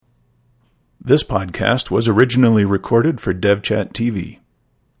This podcast was originally recorded for DevChat TV.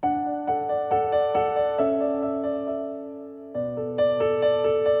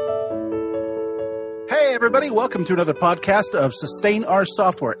 Hey everybody, welcome to another podcast of Sustain Our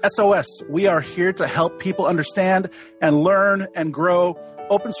Software, SOS. We are here to help people understand and learn and grow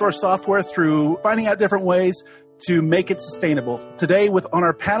open source software through finding out different ways to make it sustainable. Today on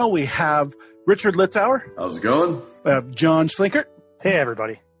our panel, we have Richard Littauer. How's it going? John Schlinkert. Hey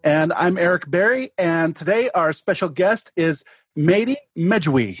everybody. And I'm Eric Berry. And today our special guest is Mehdi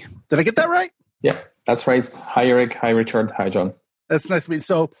Medjoui. Did I get that right? Yeah, that's right. Hi Eric. Hi Richard. Hi John. That's nice to meet you.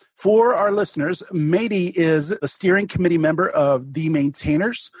 So for our listeners, Mehdi is a steering committee member of The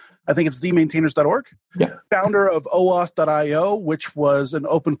Maintainers. I think it's themaintainers.org. Yeah. Founder of OAuth.io, which was an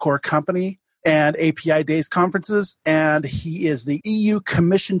open core company, and API Days conferences. And he is the EU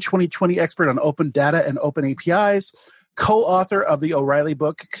Commission 2020 expert on open data and open APIs, co-author of the O'Reilly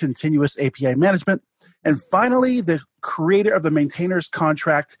book, Continuous API Management, and finally, the creator of the Maintainers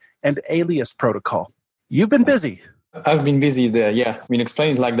Contract and Alias Protocol. You've been busy. I've been busy there, yeah. I mean,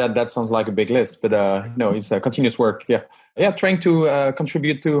 explain it like that, that sounds like a big list, but no, it's continuous work, yeah. Yeah, trying to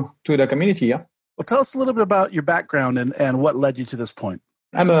contribute to the community, yeah. Well, tell us a little bit about your background and what led you to this point.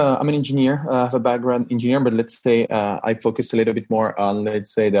 I'm an engineer. I have a background engineer, but let's say I focus a little bit more on,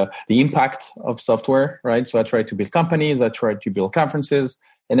 let's say, the impact of software, right? So I try to build companies, I try to build conferences,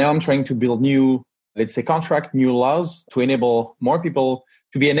 and now I'm trying to build new, let's say, new laws to enable more people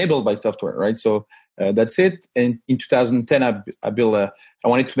to be enabled by software, right? So that's it. And in 2010, I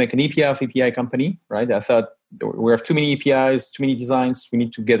wanted to make an API of API company, right? I thought we have too many APIs, too many designs. We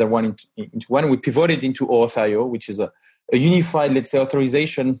need to gather one into one. We pivoted into OAuth.io, which is a unified, let's say,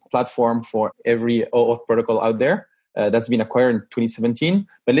 authorization platform for every OAuth protocol out there. That's been acquired in 2017.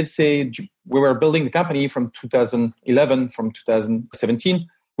 But let's say we were building the company from 2011, from 2017.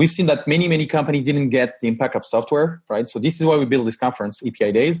 We've seen that many companies didn't get the impact of software, right? So this is why we built this conference,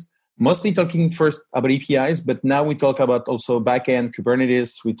 API Days. Mostly talking first about APIs, but now we talk about also backend,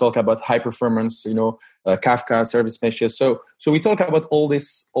 Kubernetes. We talk about high performance, Kafka, service meshes. So we talk about all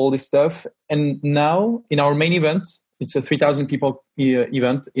this stuff. And now in our main event, it's a 3,000 people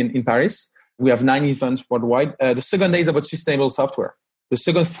event in Paris. We have 9 events worldwide. The second day is about sustainable software. The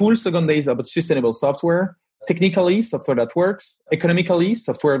full second day is about sustainable software. Technically, software that works. Economically,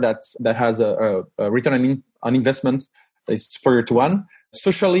 software that has a return on investment that is superior to one.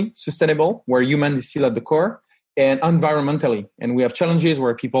 Socially sustainable, where human is still at the core, and environmentally. And we have challenges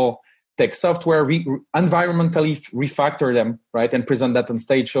where people take software, environmentally refactor them, right, and present that on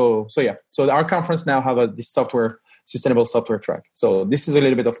stage. So our conference now have this sustainable software track. So this is a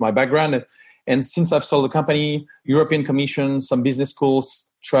little bit of my background. And since I've sold the company, European Commission, some business schools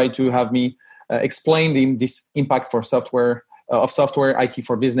try to have me explain this impact for software, IT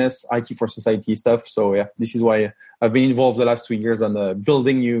for business, IT for society stuff. So yeah, this is why I've been involved the last 2 years on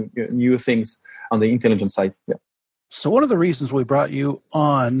building new things on the intelligence side. Yeah. So one of the reasons we brought you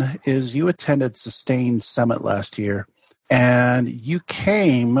on is you attended Sustain Summit last year, and you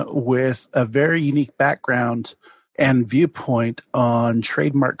came with a very unique background and viewpoint on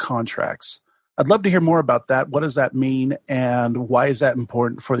trademark contracts. I'd love to hear more about that. What does that mean, and why is that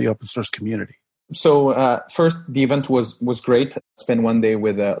important for the open source community? So first, the event was great. I spent one day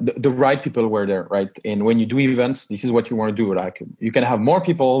with the right people were there, right? And when you do events, this is what you want to do. Like you can have more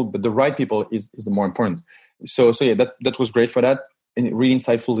people, but the right people is the more important. So yeah, that was great for that. And really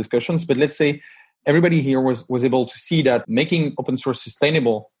insightful discussions. But let's say everybody here was able to see that making open source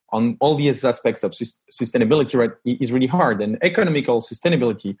sustainable on all these aspects of sustainability, right, is really hard. And economical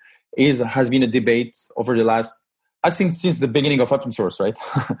sustainability has been a debate over the last, I think, since the beginning of open source, right?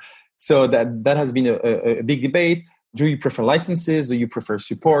 So that has been a big debate. Do you prefer licenses? Do you prefer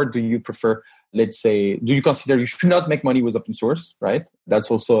support? Do you prefer, let's say, do you consider you should not make money with open source, right?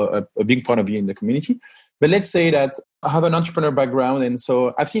 That's also a big point of view in the community. But let's say that I have an entrepreneur background. And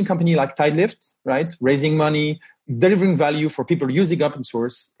so I've seen companies like Tidelift, right? Raising money, delivering value for people using open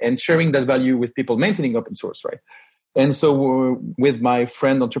source and sharing that value with people maintaining open source, right? And so with my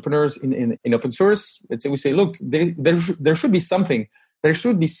friend entrepreneurs in open source, let's say we say, look, there should be something. There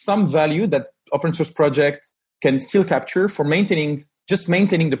should be some value that open source project can still capture for maintaining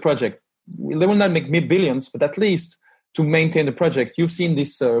the project. They will not make billions, but at least to maintain the project. You've seen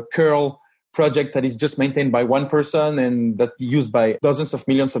this curl project that is just maintained by one person and that used by dozens of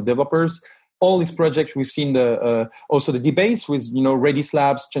millions of developers. All these projects, we've seen also the debates with Redis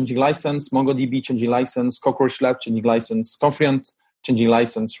Labs changing license, MongoDB changing license, Cockroach Lab changing license, Confluent changing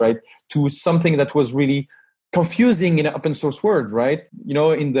license, right? To something that was really confusing in an open source world, right?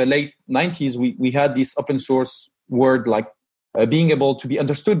 In the late 90s, we had this open source word like being able to be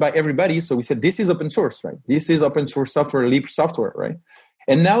understood by everybody. So we said, this is open source, right? This is open source software, Libre software, right?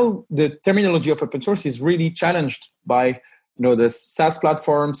 And now the terminology of open source is really challenged by the SaaS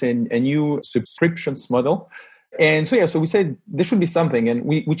platforms and a new subscriptions model. And so we said there should be something. And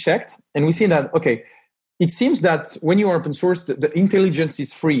we checked and we see that, okay, it seems that when you are open source, the intelligence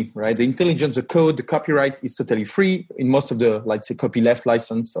is free, right? The intelligence, the code, the copyright is totally free in most of the, let's say, copyleft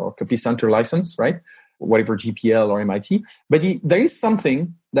license or copy center license, right? Whatever GPL or MIT. But there is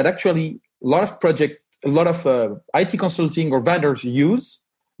something that actually a lot of IT consulting or vendors use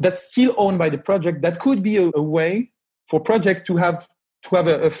that's still owned by the project that could be a way for project to have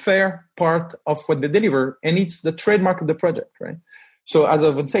a fair part of what they deliver. And it's the trademark of the project, right? So as I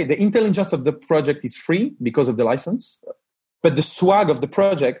would say, the intelligence of the project is free because of the license, but the swag of the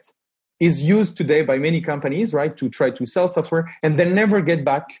project is used today by many companies, right, to try to sell software and then never get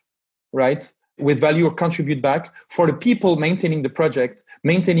back, right, with value or contribute back for the people maintaining the project,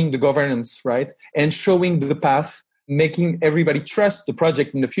 maintaining the governance, right, and showing the path, making everybody trust the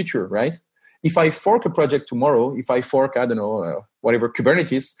project in the future, right? If I fork a project tomorrow, if I fork, whatever,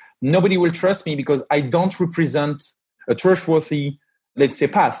 Kubernetes, nobody will trust me because I don't represent a trustworthy, let's say,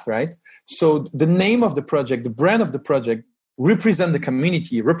 path, right? So the name of the project, the brand of the project, represent the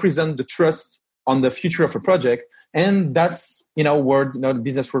community, represent the trust on the future of a project. And that's, the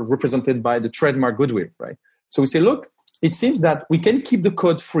business world represented by the trademark goodwill, right? So we say, look, it seems that we can keep the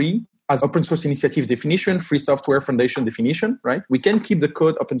code free as open source initiative definition, free software foundation definition, right? We can keep the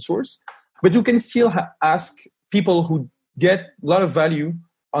code open source, but you can still ask people who get a lot of value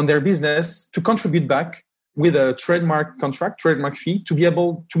on their business to contribute back with a trademark contract, trademark fee, to be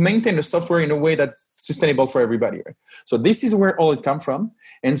able to maintain the software in a way that's sustainable for everybody. Right? So this is where all it comes from.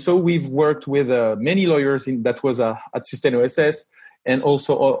 And so we've worked with many lawyers that was at SustainOSS and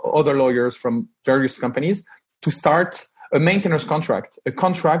also other lawyers from various companies to start a maintenance contract, a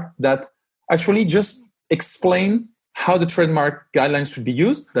contract that actually just explain how the trademark guidelines should be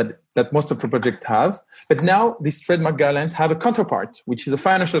used that most of the projects have. But now these trademark guidelines have a counterpart, which is a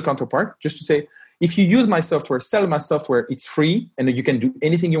financial counterpart, just to say, if you use my software, sell my software, it's free and you can do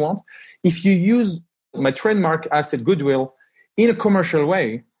anything you want. If you use my trademark asset goodwill in a commercial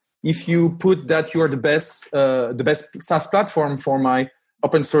way, if you put that you are the best SaaS platform for my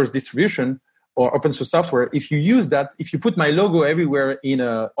open source distribution or open source software, if you use that, if you put my logo everywhere in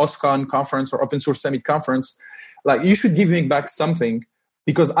a OSCON conference or Open Source Summit conference, like you should give me back something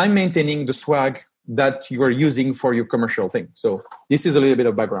because I'm maintaining the swag that you are using for your commercial thing. So this is a little bit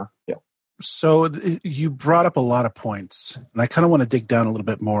of background. Yeah. So you brought up a lot of points, and I kind of want to dig down a little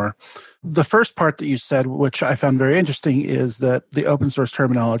bit more. The first part that you said, which I found very interesting, is that the open source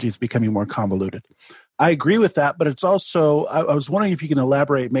terminology is becoming more convoluted. I agree with that, but it's also, I was wondering if you can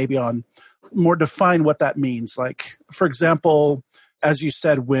elaborate maybe on more define what that means. Like, for example, as you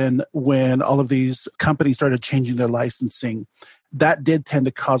said, when all of these companies started changing their licensing, that did tend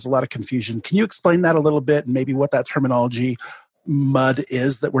to cause a lot of confusion. Can you explain that a little bit and maybe what that terminology mud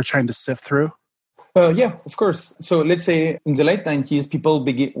is that we're trying to sift through? Yeah, of course. So let's say in the late 90s, people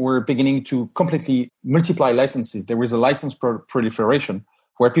were beginning to completely multiply licenses. There was a license proliferation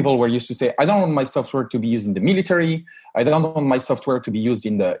where people were used to say, I don't want my software to be used in the military. I don't want my software to be used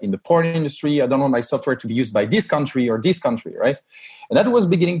in the porn industry. I don't want my software to be used by this country or this country, right? And that was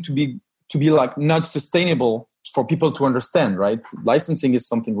beginning to be like not sustainable for people to understand, right? Licensing is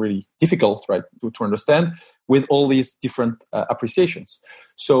something really difficult, right, to understand with all these different appreciations.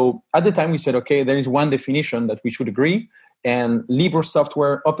 So at the time we said, okay, there is one definition that we should agree, and Libre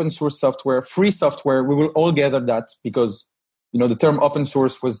software, open source software, free software, we will all gather that because, the term open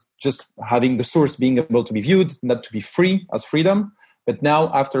source was just having the source being able to be viewed, not to be free as freedom. But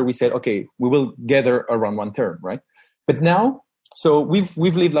now after we said, okay, we will gather around one term, right? But now, so we've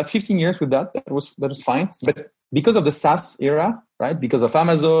lived like 15 years with that. That was fine. But because of the SaaS era, right? Because of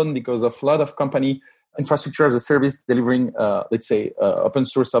Amazon, because of a lot of company infrastructure as a service delivering, open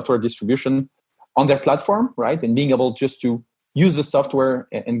source software distribution on their platform, right? And being able just to use the software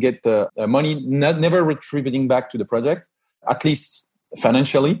and get the money, never retributing back to the project, at least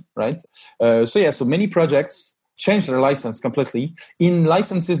financially, right? So many projects changed their license completely in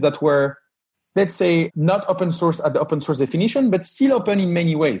licenses that were, let's say, not open source at the open source definition, but still open in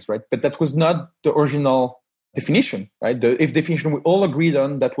many ways, right? But that was not the original definition, right? The if definition we all agreed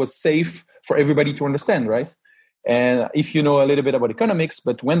on that was safe for everybody to understand, right? And if you know a little bit about economics,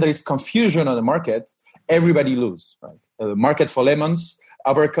 but when there is confusion on the market, everybody loses, right? The market for lemons,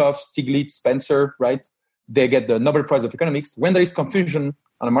 Abercrombie, Stiglitz, Spencer, right? They get the Nobel Prize of Economics. When there is confusion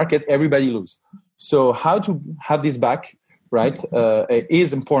on the market, everybody loses. So how to have this back, right,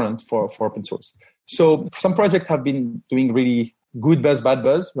 is important for open source. So some projects have been doing really good buzz, bad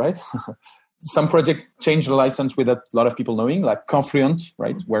buzz, right? Some project changed the license without a lot of people knowing, like Confluent,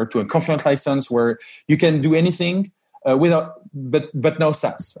 right? Where to a Confluent license where you can do anything but no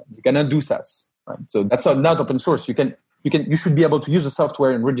SaaS. Right? You cannot do SaaS, right? So that's not open source. You should be able to use the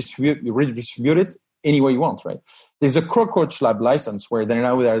software and redistribute it any way you want, right? There's a Cockroach Lab license where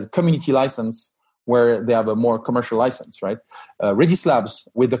there's a community license where they have a more commercial license, right? Redis Labs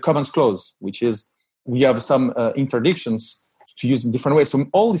with the Commons clause, which is we have some interdictions to use in different ways. So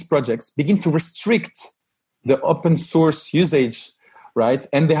all these projects begin to restrict the open source usage, right?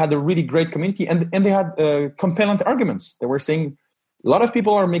 And they had a really great community, and they had compelling arguments. They were saying a lot of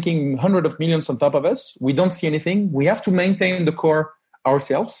people are making hundreds of millions on top of us. We don't see anything. We have to maintain the core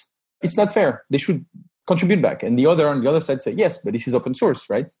ourselves. It's not fair. They should contribute back. And on the other side say, yes, but this is open source,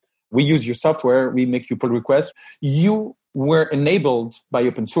 right? We use your software. We make you pull requests. You were enabled by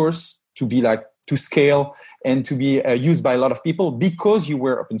open source to scale and to be used by a lot of people because you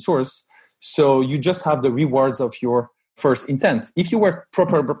were open source. So you just have the rewards of your first intent. If you were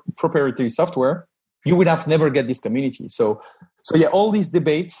proprietary software, you would have never get this community. So yeah, all these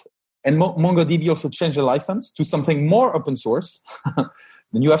debates, and MongoDB also changed the license to something more open source.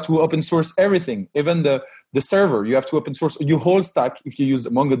 Then you have to open source everything, even the server. You have to open source your whole stack if you use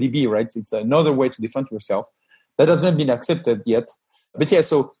MongoDB, right? It's another way to defend yourself. That has not been accepted yet. But yeah,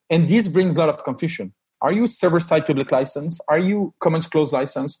 and this brings a lot of confusion. Are you server-side public license? Are you Commons Clause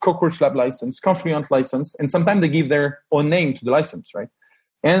license, Cockroach Lab license, Confluent license? And sometimes they give their own name to the license, right?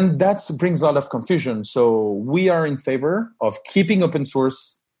 And that brings a lot of confusion. So we are in favor of keeping open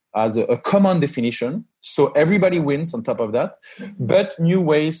source as a common definition, so everybody wins on top of that, but new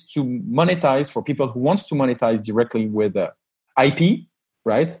ways to monetize for people who want to monetize directly with IP,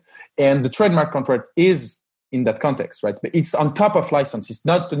 right? And the trademark contract is in that context, right? But it's on top of license. It's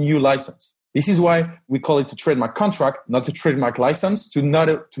not a new license. This is why we call it a trademark contract, not a trademark license, to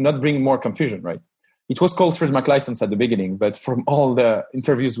not bring more confusion, right? It was called trademark license at the beginning, but from all the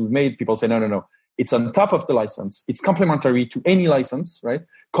interviews we've made, people say, no. It's on top of the license. It's complementary to any license, right?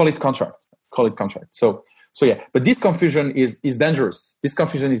 Call it contract. So yeah, but this confusion is dangerous. This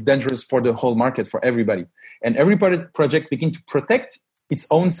confusion is dangerous for the whole market, for everybody. And every project begin to protect its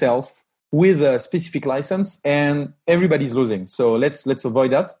own self with a specific license, and everybody's losing. So let's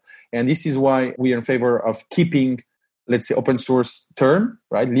avoid that. And this is why we are in favor of keeping, let's say, open source term,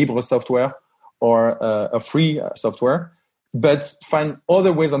 right? Libre software or a free software, but find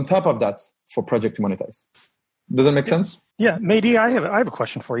other ways on top of that for project to monetize. Does that make sense? Yeah, Mehdi, I have a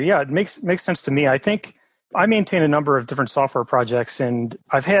question for you. Yeah, it makes sense to me. I think I maintain a number of different software projects, and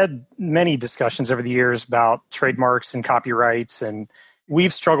I've had many discussions over the years about trademarks and copyrights, and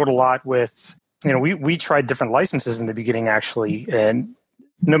we've struggled a lot with, we tried different licenses in the beginning, actually, and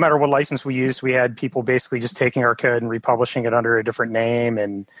no matter what license we used, we had people basically just taking our code and republishing it under a different name,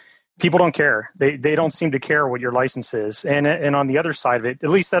 and people don't care. They don't seem to care what your license is. And on the other side of it,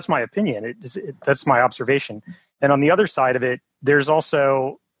 at least that's my opinion. That's my observation. And on the other side of it, there's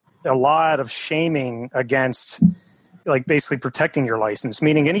also a lot of shaming against, like, basically protecting your license.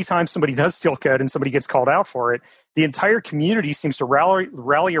 Meaning, anytime somebody does steal code and somebody gets called out for it, the entire community seems to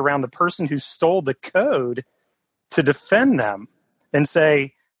rally around the person who stole the code to defend them and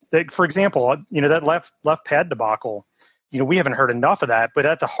say that, for example, that left pad debacle. We haven't heard enough of that, but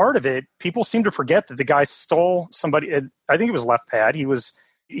at the heart of it, people seem to forget that the guy stole somebody. I think it was LeftPad.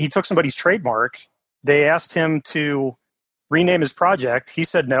 He took somebody's trademark. They asked him to rename his project. He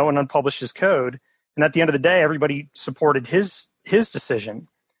said no and unpublished his code. And at the end of the day, everybody supported his decision.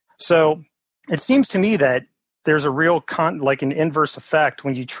 So it seems to me that there's a real an inverse effect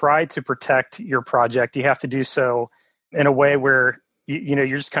when you try to protect your project. You have to do so in a way where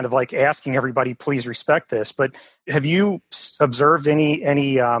you're just kind of like asking everybody, please respect this. But have you observed any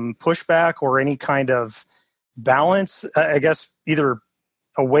pushback or any kind of balance? I guess either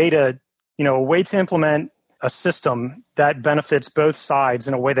a way to implement a system that benefits both sides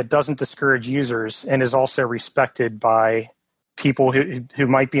in a way that doesn't discourage users and is also respected by people who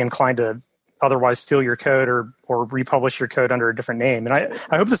might be inclined to otherwise steal your code or republish your code under a different name. And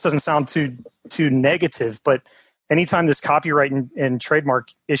I hope this doesn't sound too negative, but anytime this copyright and trademark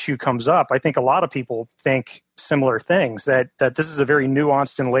issue comes up, I think a lot of people think similar things, that this is a very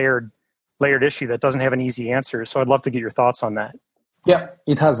nuanced and layered issue that doesn't have an easy answer. So I'd love to get your thoughts on that. Yeah,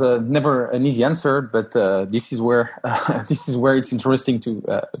 it has never an easy answer, but this is where it's interesting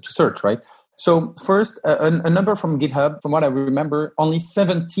to search, right? So first, a number from GitHub, from what I remember, only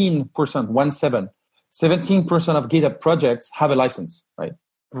 17% of GitHub projects have a license, right?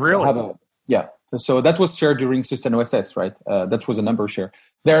 Really? Yeah. So that was shared during SustainOSS, right? That was a number shared.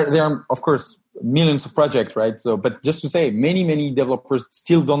 There are, of course, millions of projects, right? So, but just to say, many developers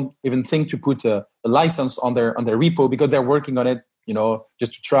still don't even think to put a license on their repo because they're working on it,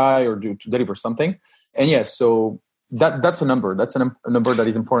 just to try or to deliver something. And yeah, so that's a number. That's a number that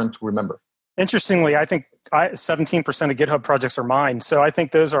is important to remember. Interestingly, I think 17% of GitHub projects are mine. So I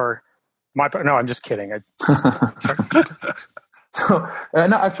think those are no, I'm just kidding. So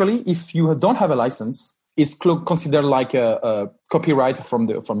no, actually, if you don't have a license, it's considered like a copyright from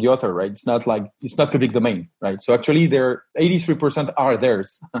the author, right? It's not public domain, right? So actually, 83% are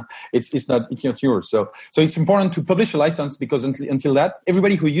theirs. It's not yours. So it's important to publish a license because until that,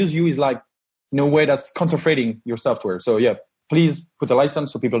 everybody who uses you is like, no way that's counterfeiting your software. So yeah, please put a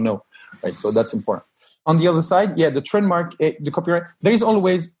license so people know, right? So that's important. On the other side, yeah, the trademark, the copyright. There is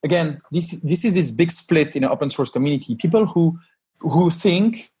always, again, this is this big split in an open source community. People who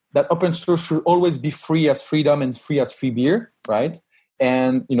think that open source should always be free as freedom and free as free beer, right?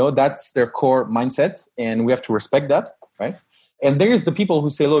 And, that's their core mindset, and we have to respect that, right? And there's the people who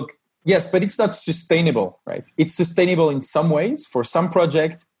say, look, yes, but it's not sustainable, right? It's sustainable in some ways for some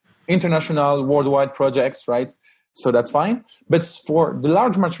project, international, worldwide projects, right? So that's fine. But for the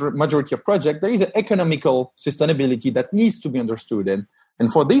large majority of projects, there is an economical sustainability that needs to be understood.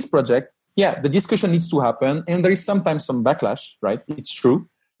 And for this project, yeah, the discussion needs to happen. And there is sometimes some backlash, right? It's true.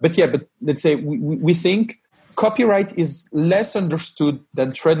 But let's say we think copyright is less understood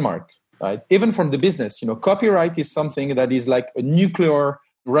than trademark, right? Even from the business, copyright is something that is like a nuclear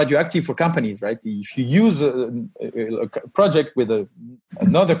radioactive for companies, right? If you use a project with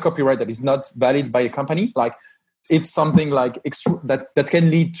another copyright that is not valid by a company, like it's something like that can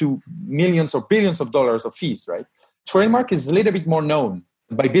lead to millions or billions of dollars of fees, right? Trademark is a little bit more known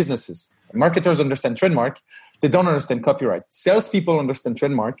by businesses. Marketers understand trademark. They don't understand copyright. Salespeople understand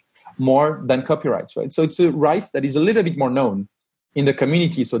trademark more than copyright, right? So it's a right that is a little bit more known in the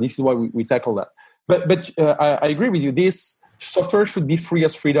community. So this is why we tackle that. But I agree with you. This software should be free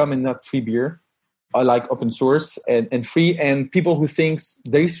as freedom and not free beer. I like open source and free. And people who think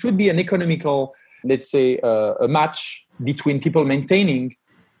there should be an economical, let's say, a match between people maintaining,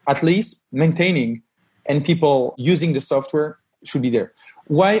 and people using the software should be there.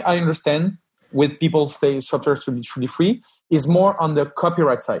 Why I understand with people say software should be free is more on the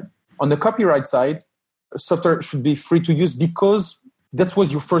copyright side. On the copyright side, software should be free to use because that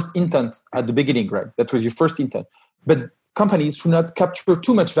was your first intent at the beginning, right? That was your first intent. But companies should not capture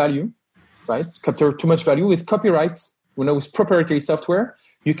too much value, right? Capture too much value with copyright. With proprietary software,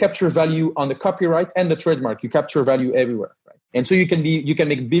 you capture value on the copyright and the trademark. You capture value everywhere, right? And so you can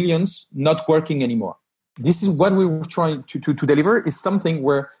make billions not working anymore. This is what we were trying to deliver is something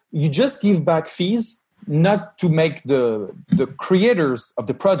where you just give back fees, not to make the creators of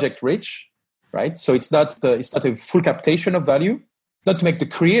the project rich, right? So it's not a full captation of value. It's not to make the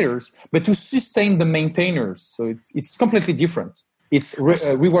creators, but to sustain the maintainers. So it's completely different. It's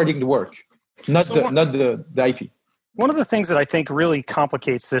rewarding the work, not the IP. One of the things that I think really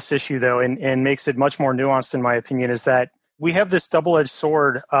complicates this issue, though, and makes it much more nuanced, in my opinion, is that we have this double-edged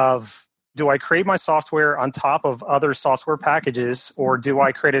sword of, do I create my software on top of other software packages, or do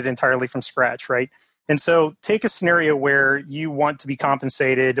I create it entirely from scratch, right? And so take a scenario where you want to be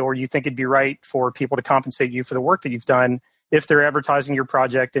compensated, or you think it'd be right for people to compensate you for the work that you've done if they're advertising your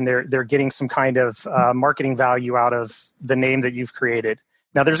project and they're getting some kind of marketing value out of the name that you've created.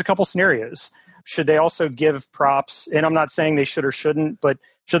 Now, there's a couple scenarios. Should they also give props? And I'm not saying they should or shouldn't, but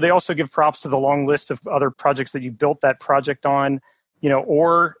should they also give props to the long list of other projects that you built that project on?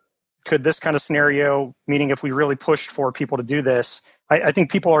 Or could this kind of scenario, meaning if we really pushed for people to do this, I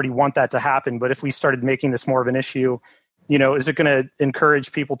think people already want that to happen. But if we started making this more of an issue, is it going to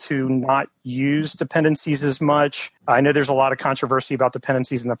encourage people to not use dependencies as much? I know there's a lot of controversy about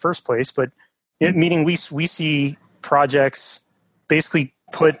dependencies in the first place, but meaning we see projects basically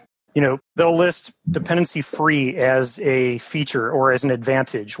put, they'll list dependency free as a feature or as an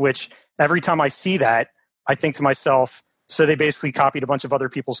advantage, which every time I see that, I think to myself, so they basically copied a bunch of other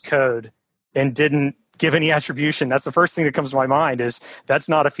people's code and didn't give any attribution. That's the first thing that comes to my mind is that's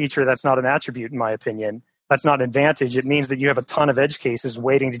not a feature. That's not an attribute, in my opinion. That's not an advantage. It means that you have a ton of edge cases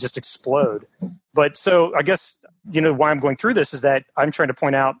waiting to just explode. But so I guess, why I'm going through this is that I'm trying to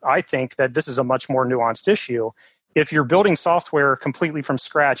point out, I think that this is a much more nuanced issue. If you're building software completely from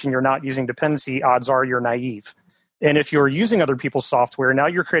scratch and you're not using dependency, odds are you're naive. And if you're using other people's software, now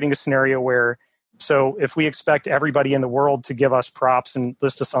you're creating a scenario where, so if we expect everybody in the world to give us props and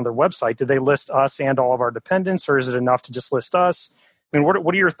list us on their website, do they list us and all of our dependents, or is it enough to just list us? I mean,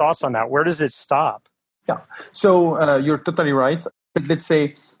 what are your thoughts on that? Where does it stop? Yeah, so you're totally right. But let's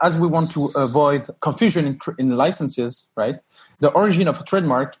say, as we want to avoid confusion in licenses, right? The origin of a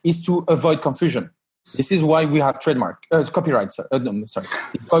trademark is to avoid confusion. This is why we have copyright. Sorry. This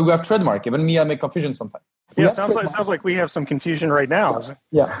is why we have trademark. Even me, I make confusion sometimes. Yeah, it sounds like we have some confusion right now.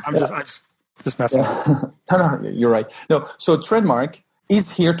 Yeah. I'm just messing with you. No, you're right. No, so trademark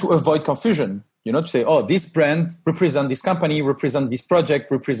is here to avoid confusion. To say, oh, this brand represent this company, represent this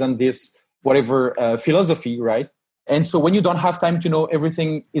project, represent this whatever philosophy, right? And so when you don't have time to know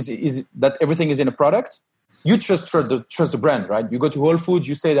everything is in a product, you just trust the brand, right? You go to Whole Foods,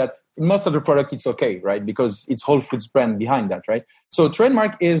 you say that in most of the product it's okay, right? Because it's Whole Foods brand behind that, right? So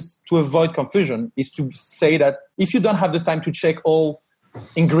trademark is to avoid confusion, is to say that if you don't have the time to check all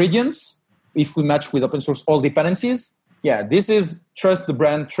ingredients, if we match with open source all dependencies, this is trust the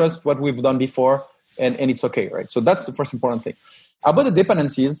brand, trust what we've done before, and it's okay, right? So that's the first important thing. About the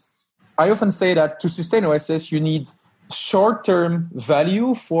dependencies, I often say that to sustain OSS, you need short-term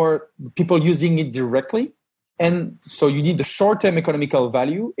value for people using it directly. And so you need the short-term economical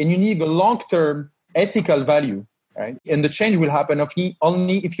value, and you need a long-term ethical value, right? And the change will happen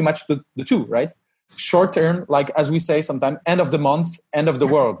only if you match the two, right? Short-term, like as we say sometimes, end of the month, end of the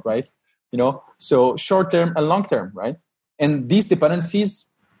world, right? So short-term and long-term, right? And these dependencies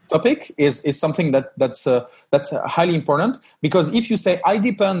topic is something that's highly important, because if you say I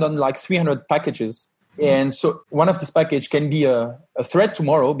depend on like 300 packages, and so one of this package can be a thread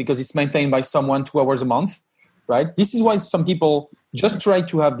tomorrow because it's maintained by someone 2 hours a month, right? This is why some people just try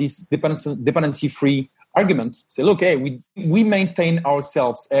to have this dependency-free argument. Say, look, hey, we maintain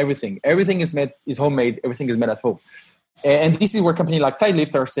ourselves everything. Everything is homemade. Everything is made at home. And this is where companies like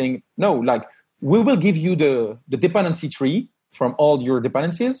Tidelift are saying, no, like we will give you the dependency tree from all your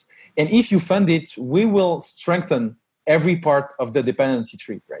dependencies. And if you fund it, we will strengthen every part of the dependency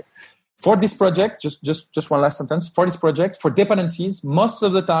tree, right? For this project, just one last sentence. For this project, for dependencies, most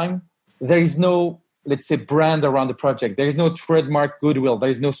of the time, there is no, let's say, brand around the project. There is no trademark goodwill. There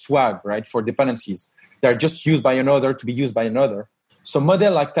is no swag, right, for dependencies. They're just used by another to be used by another. So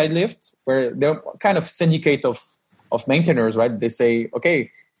model like Tidelift, where they're kind of syndicate of maintainers, right? They say,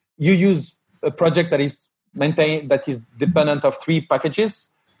 okay, you use a project that is maintained, that is dependent of 3 packages.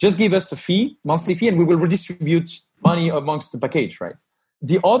 Just give us a fee, monthly fee, and we will redistribute money amongst the package, right?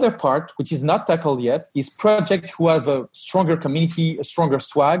 The other part, which is not tackled yet, is projects who have a stronger community, a stronger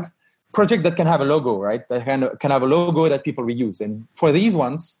swag, project that can have a logo, right? That can have a logo that people reuse. And for these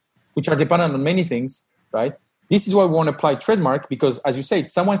ones, which are dependent on many things, right? This is why we want to apply trademark, because as you said,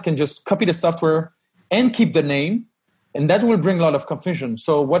 someone can just copy the software and keep the name, and that will bring a lot of confusion.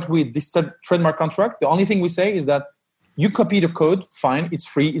 So what with this trademark contract, the only thing we say is that you copy the code, fine, it's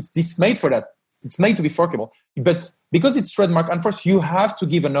free, it's made for that. It's made to be forkable. But because it's trademark, unfortunately, you have to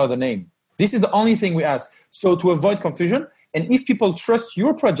give another name. This is the only thing we ask. So to avoid confusion, and if people trust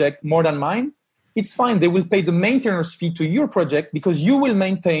your project more than mine, it's fine. They will pay the maintenance fee to your project because you will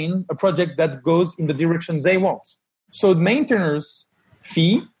maintain a project that goes in the direction they want. So the maintenance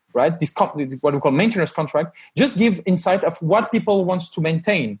fee, right, this what we call maintenance contract, just give insight of what people want to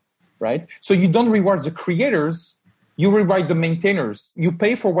maintain, right? So you don't reward the creators, you reward the maintainers. You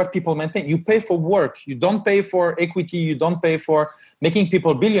pay for what people maintain. You pay for work. You don't pay for equity. You don't pay for making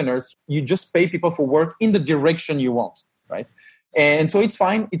people billionaires. You just pay people for work in the direction you want, right? And so it's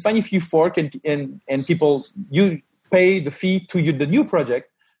fine. It's fine if you fork and people, you pay the fee to the new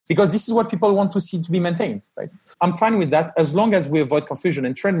project, because this is what people want to see to be maintained, right? I'm fine with that as long as we avoid confusion.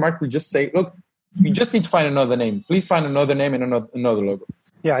 And trademark, we just say, look, you just need to find another name. Please find another name and another logo.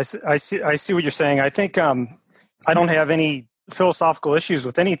 Yeah, I see what you're saying. I think I don't have any philosophical issues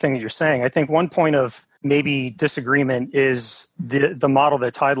with anything that you're saying. I think one point of maybe disagreement is the model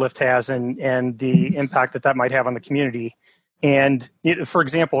that Tidelift has and the impact that might have on the community. And for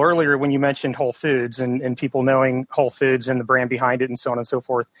example, earlier when you mentioned Whole Foods and people knowing Whole Foods and the brand behind it and so on and so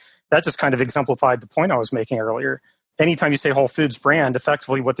forth, that just kind of exemplified the point I was making earlier. Anytime you say Whole Foods brand,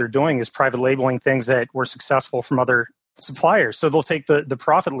 effectively what they're doing is private labeling things that were successful from other suppliers. So they'll take the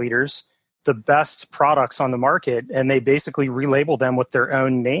profit leaders, the best products on the market, and they basically relabel them with their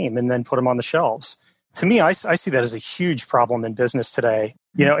own name and then put them on the shelves. To me, I see that as a huge problem in business today.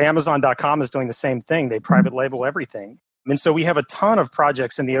 Amazon.com is doing the same thing. They private label everything. And so we have a ton of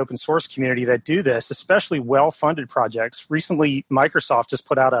projects in the open source community that do this, especially well-funded projects. Recently, Microsoft just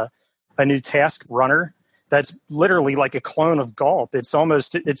put out a new task runner that's literally like a clone of Gulp. It's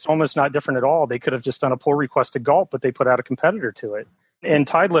almost not different at all. They could have just done a pull request to Gulp, but they put out a competitor to it. And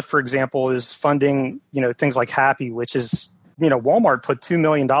Tidelift, for example, is funding, things like Happy, which is, Walmart put $2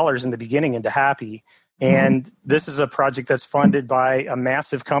 million in the beginning into Happy. And this is a project that's funded by a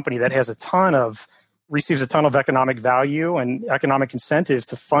massive company that has a ton of receives a ton of economic value and economic incentive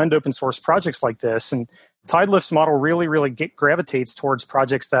to fund open source projects like this. And Tidelift's model really gravitates towards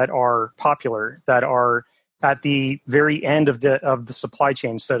projects that are popular, that are at the very end of the supply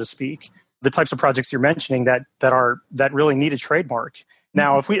chain, so to speak. The types of projects you're mentioning that really need a trademark.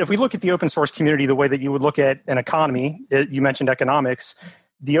 Now, if we look at the open source community the way that you would look at an economy, you mentioned economics,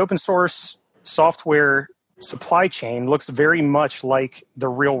 the open source software supply chain looks very much like the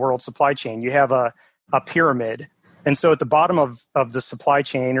real world supply chain. You have a pyramid. And so at the bottom of the supply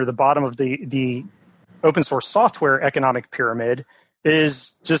chain, or the bottom of the open source software economic pyramid,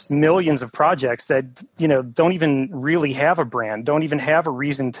 is just millions of projects that, don't even really have a brand, don't even have a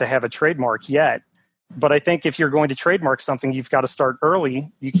reason to have a trademark yet. But I think if you're going to trademark something, you've got to start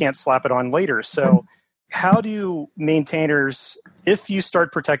early. You can't slap it on later. So how do maintainers, if you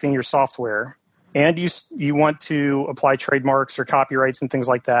start protecting your software and you want to apply trademarks or copyrights and things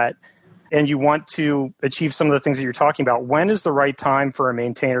like that, and you want to achieve some of the things that you're talking about, when is the right time for a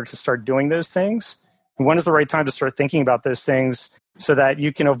maintainer to start doing those things? When is the right time to start thinking about those things so that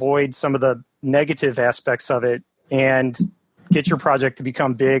you can avoid some of the negative aspects of it and get your project to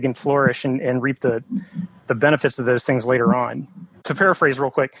become big and flourish and reap the benefits of those things later on? To paraphrase real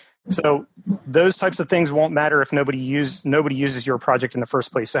quick, so those types of things won't matter if nobody uses your project in the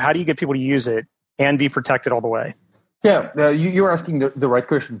first place. So how do you get people to use it and be protected all the way? Yeah, you're asking the right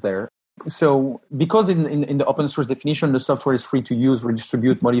questions there. So because in the open source definition, the software is free to use,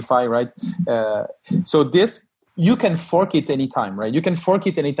 redistribute, modify, right? So this, you can fork it anytime, right? You can fork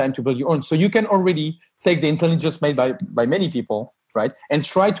it anytime to build your own. So you can already take the intelligence made by many people, right? And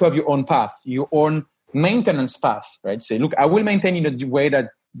try to have your own path, your own maintenance path, right? Say, look, I will maintain in a way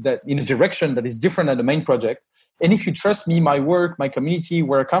that in a direction that is different than the main project. And if you trust me, my work, my community,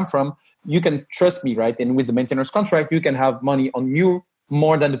 where I come from, you can trust me, right? And with the maintenance contract, you can have money on you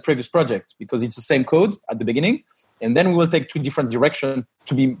more than the previous project because it's the same code at the beginning. And then we will take two different directions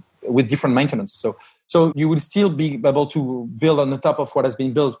to be with different maintenance. So you will still be able to build on the top of what has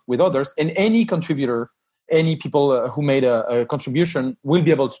been built with others. And any contributor, any people who made a contribution will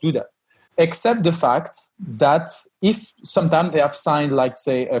be able to do that. Except the fact that if sometimes they have signed, like,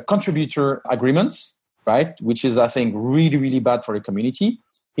 say, a contributor agreements, right, which is, I think, really, really bad for the community.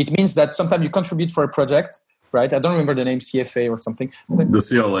 It means that sometimes you contribute for a project, right? I don't remember the name, CFA or something. The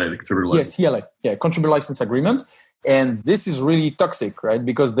CLA, the contributor license. Yeah, CLA. Yeah, contributor license agreement. And this is really toxic, right?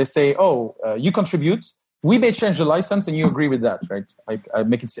 Because they say, you contribute, we may change the license and you agree with that, right? I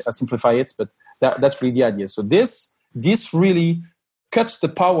make it, I simplify it, but that's really the idea. So this really cuts the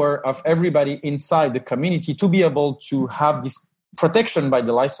power of everybody inside the community to be able to have this protection by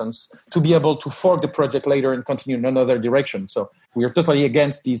the license, to be able to fork the project later and continue in another direction. So we are totally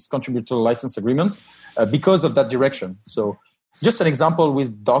against this contributor license agreement because of that direction. So just an example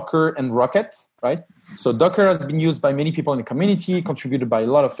with Docker and Rocket, right? So Docker has been used by many people in the community, contributed by a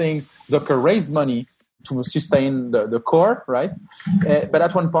lot of things. Docker raised money to sustain the core, right? But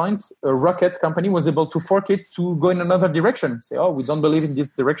at one point, a Rocket company was able to fork it to go in another direction. Say, we don't believe in this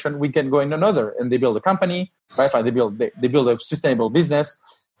direction, we can go in another. And they build a company, right? They build a sustainable business.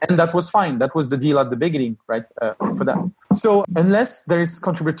 And that was fine. That was the deal at the beginning, right? For that. So unless there is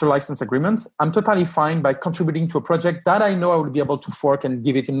contributor license agreement, I'm totally fine by contributing to a project that I know I will be able to fork and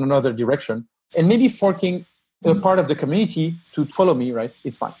give it in another direction. And maybe forking a part of the community to follow me, right?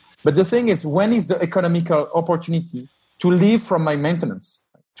 It's fine. But the thing is, when is the economical opportunity to live from my maintenance,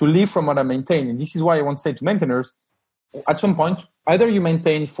 to live from what I maintain? And this is why I want to say to maintainers, at some point, either you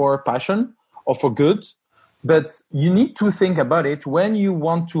maintain for passion or for good, but you need to think about it when you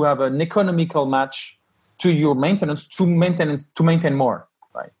want to have an economical match to your maintenance to maintain more,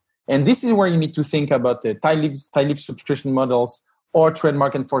 right? And this is where you need to think about the Tidelift subscription models or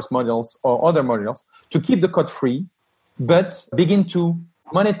trademark enforced models or other models to keep the code free, but begin to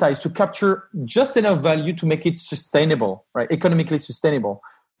monetize, to capture just enough value to make it sustainable, right? Economically sustainable.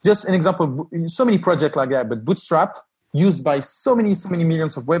 Just an example, so many projects like that, but Bootstrap, used by so many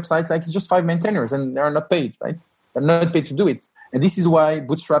millions of websites, like it's just 5 maintainers and they are not paid, right? They're not paid to do it. And this is why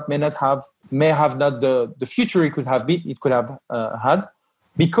Bootstrap may have not the future it could have had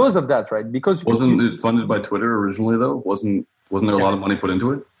because of that, right? Because wasn't it funded by Twitter originally though? Wasn't there a lot of money put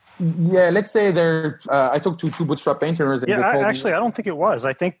into it? Yeah, let's say I talked to 2 Bootstrap maintainers. Yeah, I don't think it was.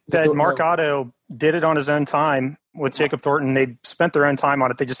 I think that Mark Otto did it on his own time with Jacob Thornton. They spent their own time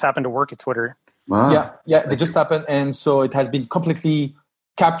on it. They just happened to work at Twitter. Wow. Yeah, they just happened. And so it has been completely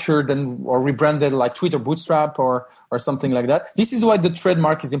captured or rebranded like Twitter Bootstrap or something like that. This is why the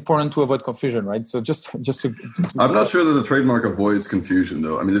trademark is important to avoid confusion, right? So just to I'm not sure that the trademark avoids confusion,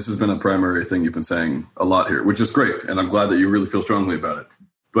 though. I mean, this has been a primary thing you've been saying a lot here, which is great. And I'm glad that you really feel strongly about it.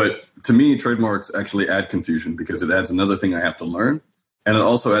 But To me, trademarks actually add confusion because it adds another thing I have to learn. And it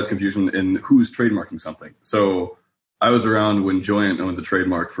also adds confusion in who's trademarking something. So I was around when Joyent owned the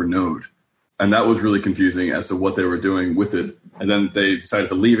trademark for Node. And that was really confusing as to what they were doing with it. And then they decided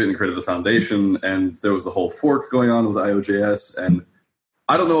to leave it and created the foundation. And there was a whole fork going on with IOJS. And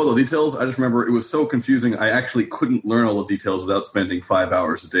I don't know all the details. I just remember it was so confusing. I actually couldn't learn all the details without spending 5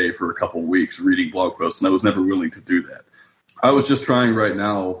 hours a day for a couple of weeks reading blog posts. And I was never willing to do that. I was just trying right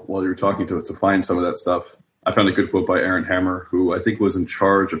now while you were talking to us to find some of that stuff. I found a good quote by Aaron Hammer, who I think was in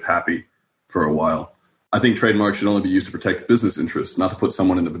charge of Happy for a while. I think trademarks should only be used to protect business interests, not to put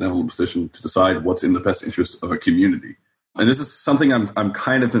someone in a benevolent position to decide what's in the best interest of a community. And this is something I'm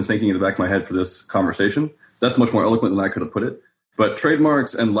kind of been thinking in the back of my head for this conversation. That's much more eloquent than I could have put it. But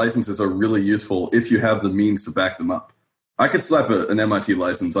trademarks and licenses are really useful if you have the means to back them up. I could slap an MIT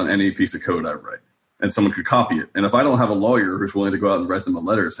license on any piece of code I write, and someone could copy it. And if I don't have a lawyer who's willing to go out and write them a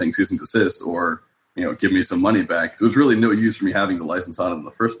letter saying cease and desist or give me some money back, there's really no use for me having the license on it in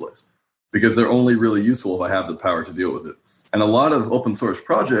the first place because they're only really useful if I have the power to deal with it. And a lot of open source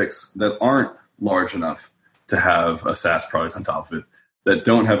projects that aren't large enough to have a SaaS product on top of it, that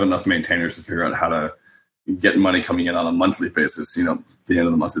don't have enough maintainers to figure out how to get money coming in on a monthly basis, the end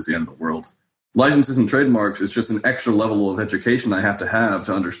of the month is the end of the world. Licenses and trademarks is just an extra level of education I have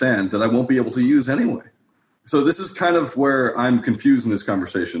to understand that I won't be able to use anyway. So this is kind of where I'm confused in this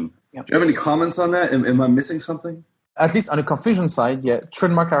conversation. Yep. Do you have any comments on that? Am I missing something? At least on the confusion side,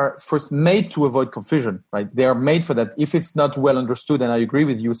 trademarks are first made to avoid confusion, right? They are made for that. If it's not well understood, and I agree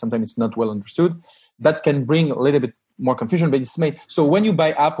with you, sometimes it's not well understood, that can bring a little bit more confusion, but it's made. So when you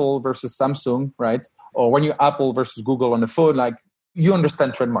buy Apple versus Samsung, right? Or when you Apple versus Google on the phone, like you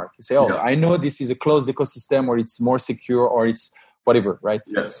understand trademark. You say, I know this is a closed ecosystem or it's more secure or it's whatever, right?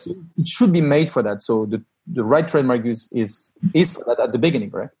 Yes. So it should be made for that. So the right trademark use is for that at the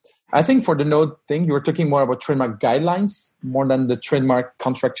beginning, right? I think for the Node thing, you were talking more about trademark guidelines more than the trademark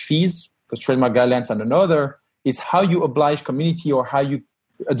contract fees, because trademark guidelines and another is how you oblige community or how you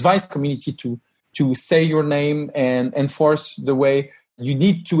advise community to say your name and enforce the way you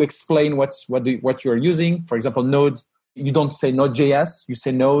need to explain what you're using. For example, Node, you don't say Node.js, you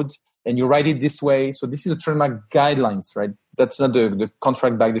say Node, and you write it this way. So this is a trademark guidelines, right? That's not the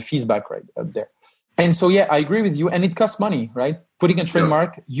contract back, the fees back right up there. And so, I agree with you. And it costs money, right? Putting a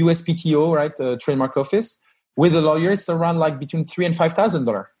trademark, USPTO, right? Trademark office with a lawyer, it's around like between $3,000 and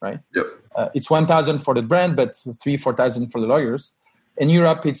 $5,000, right? Yep. It's $1,000 for the brand, but $3,000-$4,000 for the lawyers. In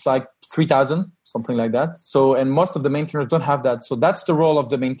Europe, it's like $3,000, something like that. So, and most of the maintainers don't have that. So that's the role of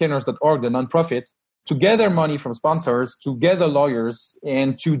the maintainers.org, the nonprofit, to gather money from sponsors, to gather lawyers,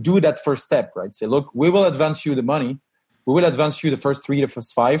 and to do that first step, right? Say, look, we will advance you the money. We will advance you the first 3, the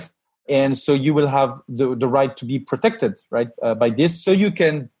first 5. And so you will have the right to be protected, right, by this. So you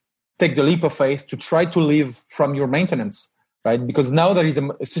can take the leap of faith to try to live from your maintenance, right? Because now there is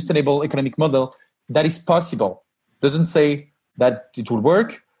a sustainable economic model that is possible. Doesn't say that it will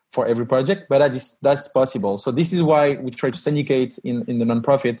work for every project, but that's possible. So this is why we try to syndicate in the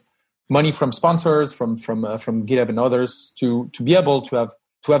nonprofit money from sponsors, from GitHub and others to be able to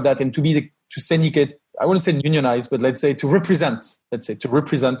have that and to syndicate. I wouldn't say unionize, but let's say to represent.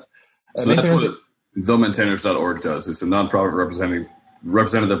 So that's what themaintainers.org does. It's a nonprofit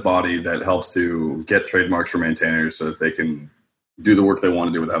representative body that helps to get trademarks for maintainers so that they can do the work they want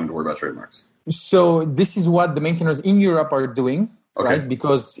to do without having to worry about trademarks. So this is what the maintainers in Europe are doing, right?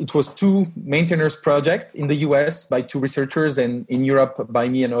 Because it was 2 maintainers project in the US by 2 researchers and in Europe by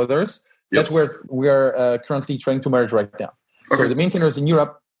me and others. Yep. That's where we are currently trying to merge right now. Okay. So the maintainers in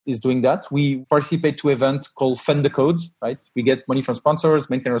Europe is doing that. We participate to an event called Fund the Code, right? We get money from sponsors,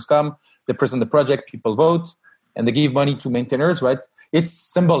 maintainers come, they present the project, people vote, and they give money to maintainers, right? It's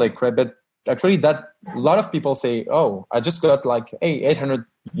symbolic, right? But actually that a lot of people say, I just got like, 800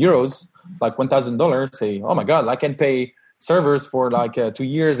 euros, like $1,000, say, oh my God, I can pay servers for like 2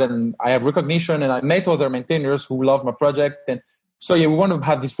 years and I have recognition and I met other maintainers who love my project. And so we want to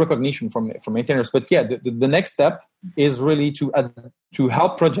have this recognition from maintainers. But the next step is really to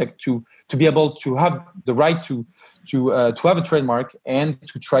help project to be able to have the right to have a trademark and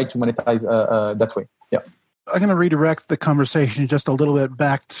to try to monetize that way. Yeah. I'm going to redirect the conversation just a little bit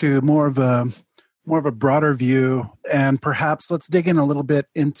back to more of a broader view, and perhaps let's dig in a little bit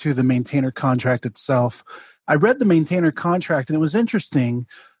into the maintainer contract itself. I read the maintainer contract and it was interesting.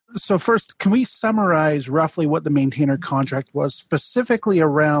 So first, can we summarize roughly what the maintainer contract was, specifically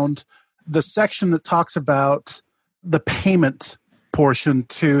around the section that talks about the payment portion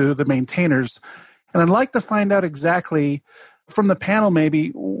to the maintainers? And I'd like to find out exactly from the panel,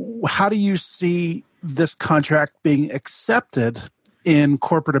 maybe, how do you see this contract being accepted in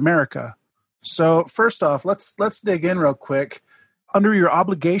corporate America. So first off, let's dig in real quick. Under your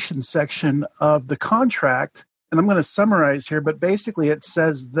obligation section of the contract, and I'm going to summarize here, but basically it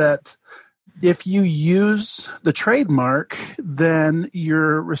says that if you use the trademark, then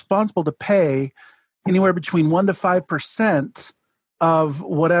you're responsible to pay anywhere between 1% to 5% of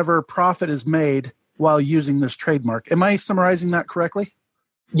whatever profit is made while using this trademark. Am I summarizing that correctly?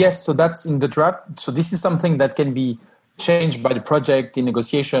 Yes, so that's in the draft. So this is something that can be changed by the project in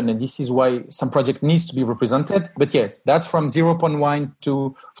negotiation, and this is why some project needs to be represented. But yes, that's from 0.1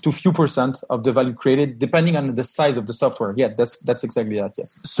 to few percent of the value created, depending on the size of the software. Yeah, that's exactly that.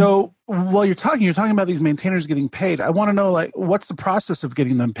 Yes. So while you're talking about these maintainers getting paid. I want to know, like, what's the process of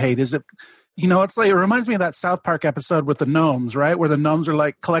getting them paid? Is it, it's like, it reminds me of that South Park episode with the gnomes, right? Where the gnomes are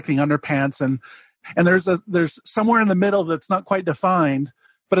like collecting underpants, and there's somewhere in the middle that's not quite defined.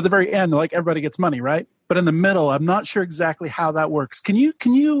 But at the very end, like, everybody gets money, right? But in the middle, I'm not sure exactly how that works. Can you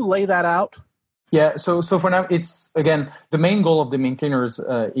lay that out? Yeah. So for now, it's, again, the main goal of the maintainers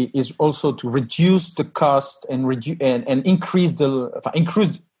is also to reduce the cost and reduce the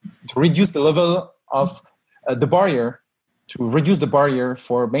level of the barrier, to reduce the barrier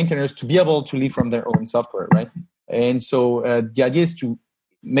for maintainers to be able to live from their own software, right? And so the idea is to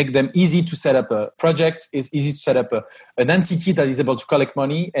make them easy to set up a project, it's easy to set up an entity that is able to collect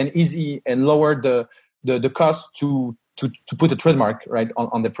money, and easy and lower the cost to put a trademark, right,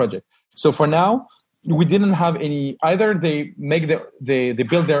 on the project. So for now, we didn't have any, either they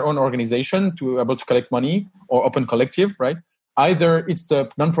build their own organization to be able to collect money, or open collective, right? Either it's the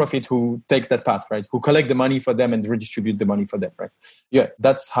nonprofit who takes that path, right? Who collect the money for them and redistribute the money for them, right? Yeah,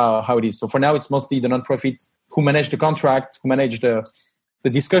 that's how it is. So for now, it's mostly the nonprofit who manage the contract, who manage the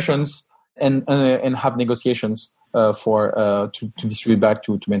discussions and have negotiations to distribute back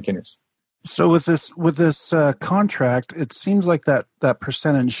to maintainers. So with this contract, it seems like that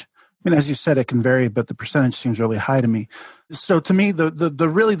percentage. I mean, as you said, it can vary, but the percentage seems really high to me. So to me, the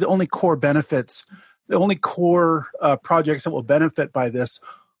really the only core benefits, the only core projects that will benefit by this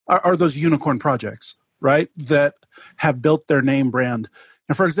are those unicorn projects, right? That have built their name brand.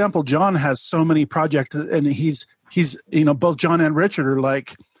 And for example, John has so many projects, and he's both John and Richard are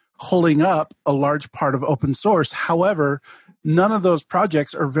like holding up a large part of open source. However, none of those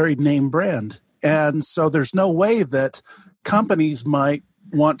projects are very name brand. And so there's no way that companies might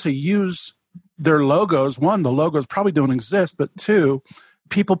want to use their logos. One, the logos probably don't exist, but two,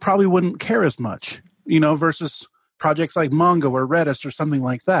 people probably wouldn't care as much, versus projects like Mongo or Redis or something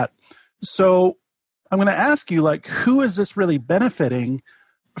like that. So I'm going to ask you, like, who is this really benefiting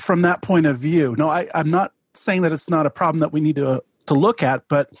from that point of view? No, I'm not saying that it's not a problem that we need to look at,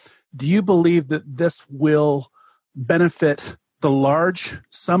 but do you believe that this will benefit the large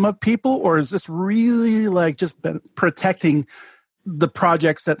sum of people, or is this really like just protecting the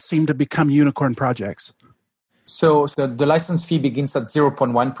projects that seem to become unicorn projects? So the license fee begins at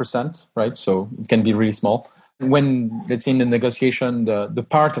 0.1%, right? So it can be really small. When, let's say, in the negotiation, the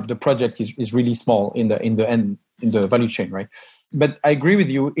part of the project is really small in the value chain, right? But I agree with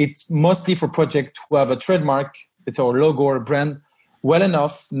you. It's mostly for projects who have a trademark, it's our logo or brand, well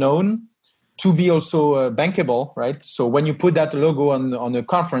enough known to be also bankable, right? So when you put that logo on a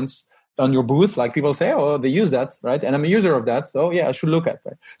conference, on your booth, like, people say, oh, they use that, right? And I'm a user of that, so yeah, I should look at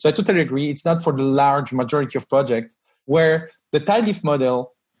that. So I totally agree. It's not for the large majority of projects where the Tidelift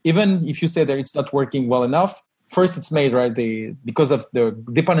model, even if you say that it's not working well enough, first it's made, right, because of the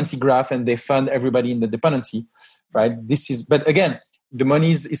dependency graph, and they fund everybody in the dependency, right? But again, the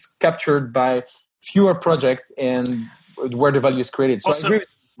money is captured by fewer projects and where the value is created. So also, I agree.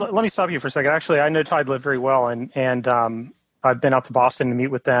 Let me stop you for a second. Actually, I know Tidelift very well, and I've been out to Boston to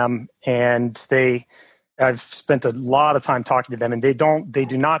meet with them, and I've spent a lot of time talking to them, and they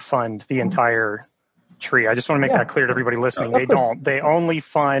do not fund the entire tree. I just want to make that clear to everybody listening. They don't. They only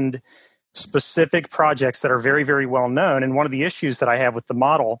fund specific projects that are very, very well known. And one of the issues that I have with the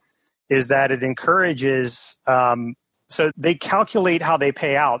model is that it encourages, so they calculate how they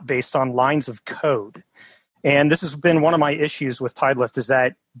pay out based on lines of code. And this has been one of my issues with Tidelift, is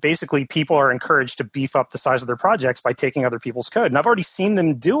that basically people are encouraged to beef up the size of their projects by taking other people's code. And I've already seen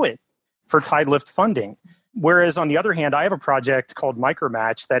them do it for Tidelift funding. Whereas on the other hand, I have a project called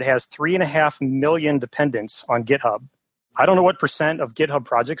Micromatch that has 3.5 million dependents on GitHub. I don't know what percent of GitHub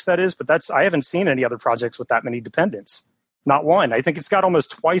projects that is, but I haven't seen any other projects with that many dependents. Not one. I think it's got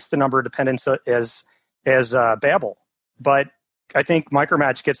almost twice the number of dependents as Babel. But I think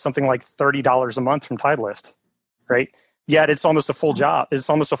Micromatch gets something like $30 a month from Tidelift, right? Yet it's almost a full job. It's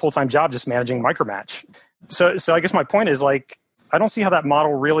almost a full-time job just managing Micromatch. So I guess my point is, like, I don't see how that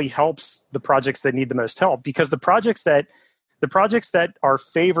model really helps the projects that need the most help, because the projects that The projects that are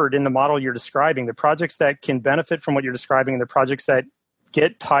favored in the model you're describing, the projects that can benefit from what you're describing, and the projects that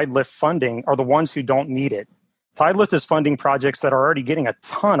get Tidelift funding are the ones who don't need it. Tidelift is funding projects that are already getting a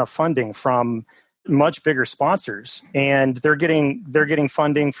ton of funding from much bigger sponsors, and they're getting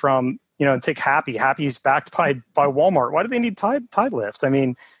funding from, take Happy. Happy's backed by Walmart. Why do they need Tidelift? I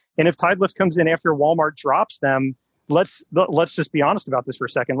mean, and if Tidelift comes in after Walmart drops them, let's just be honest about this for a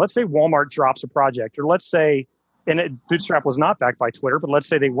second. Let's say Walmart drops a project, or let's say, and Bootstrap was not backed by Twitter, but let's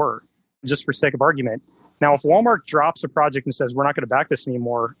say they were, just for sake of argument. Now, if Walmart drops a project and says, we're not going to back this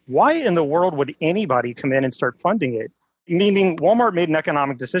anymore, why in the world would anybody come in and start funding it? Meaning Walmart made an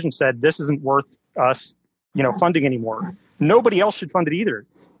economic decision, said, this isn't worth us, funding anymore. Nobody else should fund it either.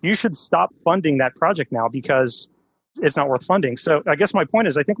 You should stop funding that project now because it's not worth funding. So I guess my point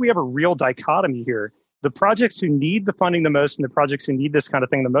is, I think we have a real dichotomy here. The projects who need the funding the most and the projects who need this kind of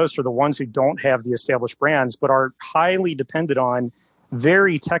thing the most are the ones who don't have the established brands, but are highly dependent on,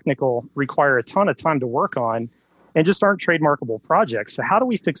 very technical, require a ton of time to work on, and just aren't trademarkable projects. So how do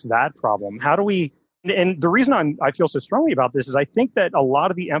we fix that problem? And the reason I feel so strongly about this is I think that a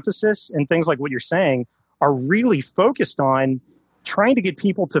lot of the emphasis and things like what you're saying are really focused on trying to get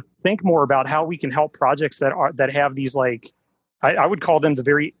people to think more about how we can help projects that have these, like, I would call them the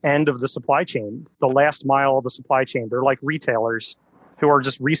very end of the supply chain, the last mile of the supply chain. They're like retailers who are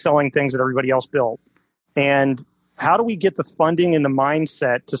just reselling things that everybody else built. And how do we get the funding and the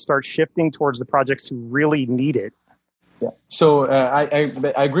mindset to start shifting towards the projects who really need it? Yeah. So I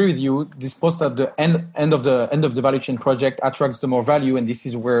agree with you. This post at the end of the value chain project attracts the more value, and this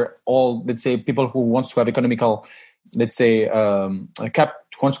is where all, let's say, people who want to have economical, let's say, want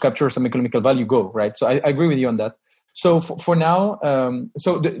to capture some economical value go, right. So I agree with you on that. So for now,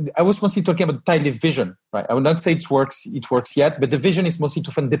 I was mostly talking about the Tidelift vision, right? I would not say it works yet, but the vision is mostly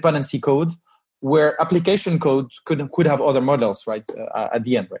to fund dependency code, where application code could have other models, right, at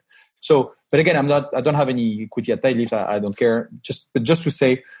the end, right? So, but again, I don't have any equity at Tidelift. I don't care. But just to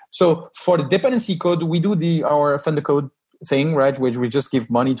say, so for the dependency code, we do our fund the code thing, right, which we just give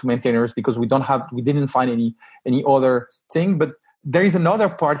money to maintainers because we didn't find any other thing. But there is another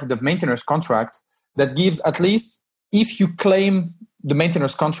part of the maintainers contract that gives, at least if you claim the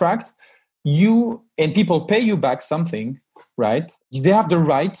maintainers contract, you and people pay you back something, right? They have the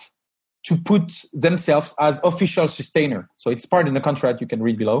right to put themselves as official sustainer. So it's part in the contract, you can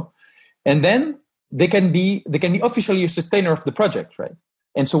read below. And then they can be officially a sustainer of the project, right?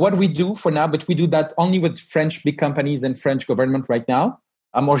 And so what we do for now, but we do that only with French big companies and French government right now.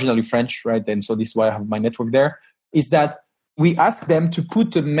 I'm originally French, right? And so this is why I have my network there, is that we ask them to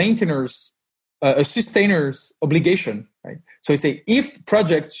put the maintainers, a sustainer's obligation, right? So we say, if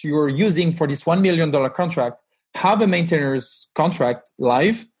projects you're using for this $1 million contract have a maintainers contract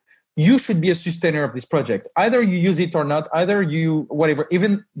live, you should be a sustainer of this project. Either you use it or not, either you, whatever,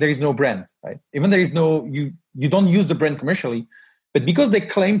 even there is no brand, right? Even there is no, you don't use the brand commercially, but because they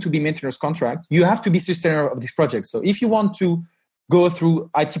claim to be maintainers contract, you have to be sustainer of this project. So if you want to go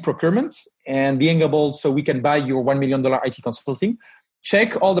through IT procurement and being able, so we can buy your $1 million IT consulting,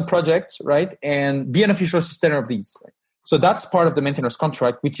 check all the projects, right? And be an official sustainer of these, right? So that's part of the maintainers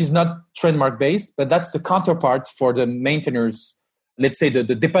contract, which is not trademark based, but that's the counterpart for the maintainers, let's say the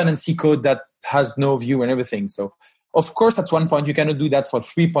dependency code that has no view and everything. So of course, at one point, you cannot do that for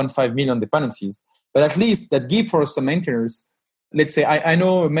 3.5 million dependencies, but at least that give for some maintainers. Let's say I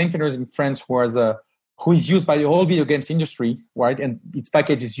know maintainers in France who is used by the whole video games industry, right? And its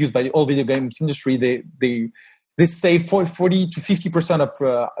package is used by the whole video games industry. They save 40 to 50% of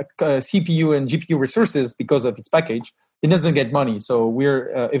CPU and GPU resources because of its package. It doesn't get money. So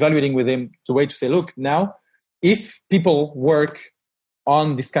we're evaluating with him the way to say, look, now, if people work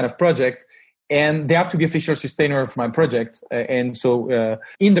on this kind of project and they have to be official sustainer of my project, and so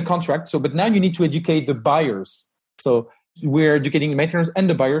in the contract, so but now you need to educate the buyers. So we're educating the maintainers and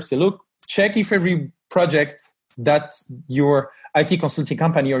the buyers. Say, look, check if every project that your IT consulting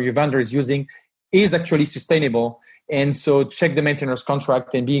company or your vendor is using is actually sustainable. And so check the maintainers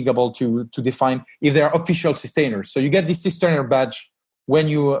contract and being able to define if they are official sustainers. So you get this sustainer badge when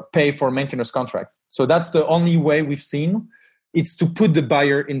you pay for maintenance contract. So that's the only way we've seen. It's to put the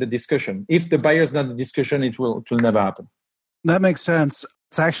buyer in the discussion. If the buyer is not in the discussion, it will never happen. That makes sense.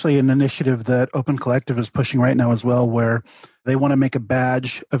 It's actually an initiative that Open Collective is pushing right now as well, where they want to make a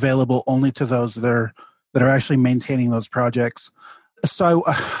badge available only to those that are actually maintaining those projects. So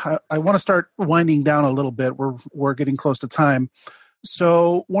I want to start winding down a little bit. We're getting close to time.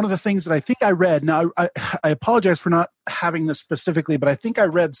 So one of the things that I think I read, now I apologize for not having this specifically, but I think I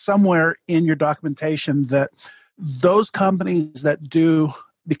read somewhere in your documentation that those companies that do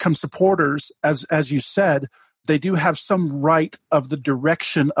become supporters, as you said, they do have some right of the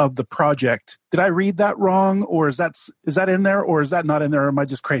direction of the project. Did I read that wrong, or is that in there, or is that not in there, or am I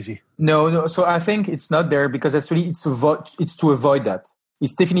just crazy? No. So I think it's not there because actually it's to avoid that.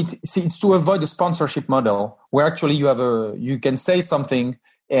 It's definitely it's to avoid the sponsorship model where actually you can say something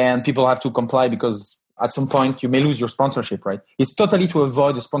and people have to comply because at some point you may lose your sponsorship, right? It's totally to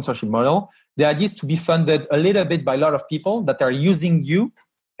avoid the sponsorship model. The idea is to be funded a little bit by a lot of people that are using you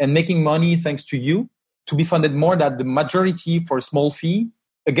and making money thanks to you, to be funded more than the majority for a small fee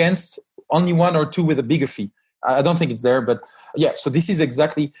against only one or two with a bigger fee. I don't think it's there, but yeah. So this is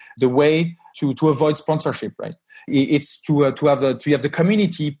exactly the way to avoid sponsorship, right? It's to have the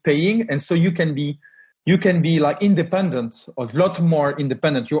community paying, and so you can be like independent, a lot more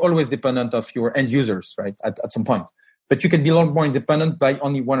independent. You're always dependent of your end users, right? At some point, but you can be a lot more independent by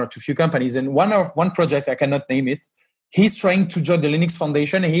only one or two few companies. And one project, I cannot name it. He's trying to join the Linux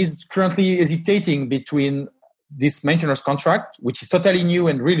Foundation. He's currently hesitating between this maintenance contract, which is totally new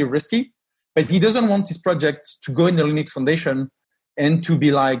and really risky, but he doesn't want this project to go in the Linux Foundation and to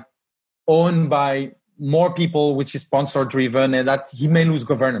be like owned by more people, which is sponsor driven, and that he may lose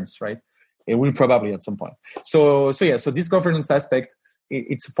governance, right? It will probably at some point. So this governance aspect,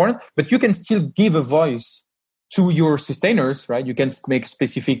 it's important, but you can still give a voice to your sustainers, right? You can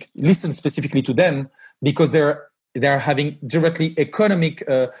listen specifically to them because they're having directly economic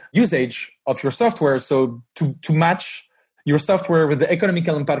usage of your software. So to match your software with the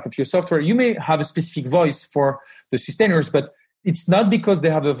economical impact of your software, you may have a specific voice for the sustainers, but it's not because they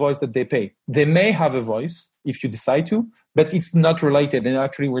have a voice that they pay. They may have a voice if you decide to, but it's not related. And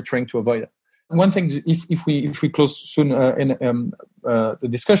actually, we're trying to avoid it. One thing, if we close soon in the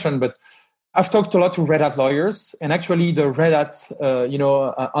discussion, but I've talked a lot to Red Hat lawyers, and actually the Red Hat,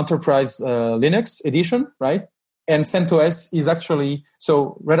 Enterprise Linux edition, right? And CentOS is actually,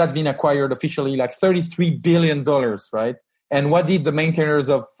 so Red Hat been acquired officially like $33 billion, right? And what did the maintainers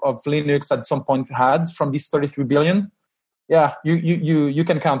of Linux at some point had from this $33 billion? Yeah, you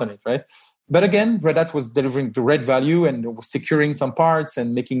can count on it, right? But again, Red Hat was delivering the right value and was securing some parts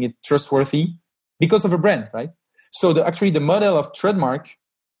and making it trustworthy because of a brand, right? So actually the model of trademark,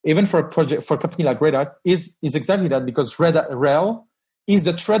 even for a company like Red Hat, is exactly that, because RHEL is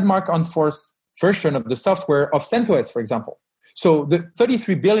the trademark enforced version of the software of CentOS, for example. So the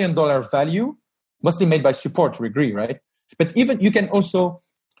 $33 billion value, mostly made by support, we agree, right? But even you can also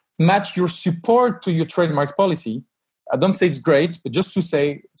match your support to your trademark policy. I don't say it's great, but just to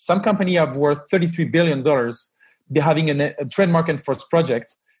say some company have worth $33 billion, they're having a trademark enforced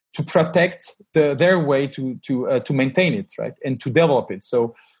project to protect their way to maintain it, right? And to develop it.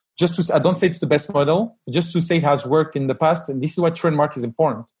 So I don't say it's the best model, just to say it has worked in the past. And this is why trademark is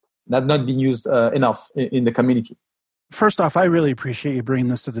important. That's not been used enough in the community. First off, I really appreciate you bringing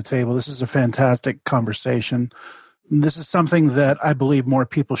this to the table. This is a fantastic conversation. This is something that I believe more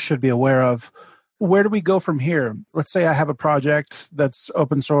people should be aware of. Where do we go from here? Let's say I have a project that's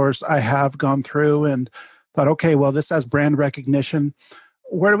open source. I have gone through and thought, okay, well, this has brand recognition.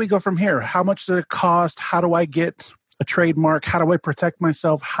 Where do we go from here? How much does it cost? How do I get a trademark? How do I protect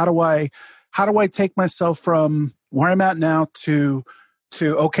myself? How do I take myself from where I'm at now to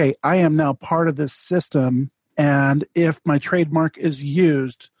okay, I am now part of this system, and if my trademark is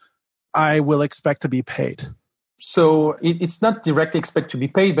used, I will expect to be paid. So it's not directly expect to be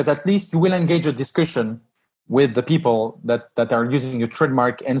paid, but at least you will engage a discussion with the people that are using your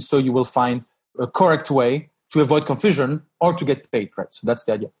trademark, and so you will find a correct way to avoid confusion or to get paid, right? So that's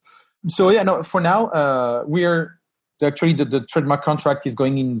the idea. So for now, we're actually the trademark contract is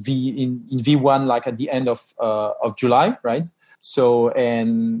going in V1 like at the end of July, right? So,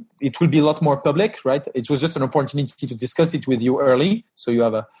 and it will be a lot more public, right? It was just an opportunity to discuss it with you early. So you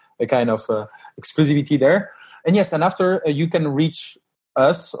have a kind of exclusivity there. And yes, and after you can reach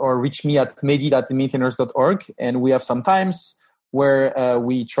us or reach me at mehdi@maintainers.org. And we have some times where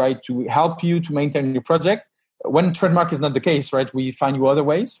we try to help you to maintain your project. When trademark is not the case, right? We find you other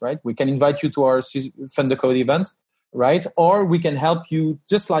ways, right? We can invite you to our Fund the Code event, right? Or we can help you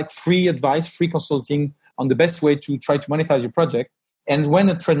just like free advice, free consulting on the best way to try to monetize your project. And when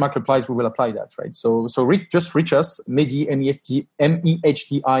the trademark applies, we will apply that, right? So just reach us, Mehdi, MEHDI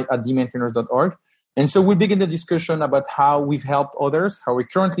 @themaintainers.org. And so we'll begin the discussion about how we've helped others, how we're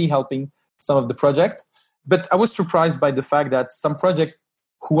currently helping some of the project. But I was surprised by the fact that some project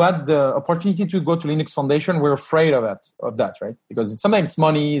who had the opportunity to go to Linux Foundation were afraid of that, right? Because sometimes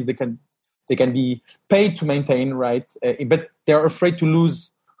money, they can be paid to maintain, right? But they're afraid to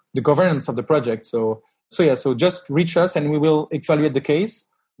lose the governance of the project. So just reach us and we will evaluate the case.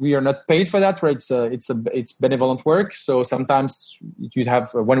 We are not paid for that, right? It's benevolent work. So sometimes you'd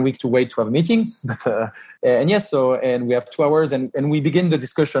have 1 week to wait to have a meeting. But, and we have 2 hours and we begin the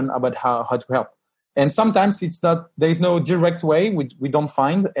discussion about how to help. And sometimes there's no direct way we don't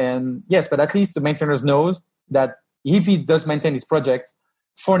find. And yes, but at least the maintainer knows that if he does maintain his project,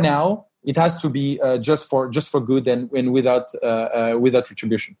 for now, it has to be just for good and without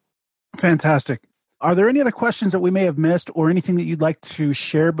retribution. Fantastic. Are there any other questions that we may have missed or anything that you'd like to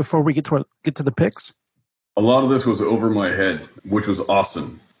share before we get to the picks? A lot of this was over my head, which was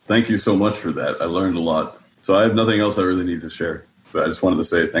awesome. Thank you so much for that. I learned a lot. So I have nothing else I really need to share, but I just wanted to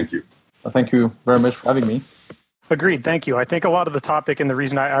say thank you. Well, thank you very much for having me. Agreed. Thank you. I think a lot of the topic and the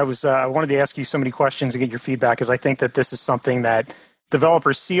reason I wanted to ask you so many questions and get your feedback is I think that this is something that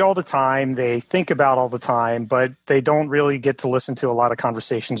developers see all the time, they think about all the time, but they don't really get to listen to a lot of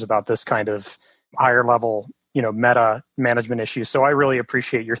conversations about this kind of higher level, meta management issues. So I really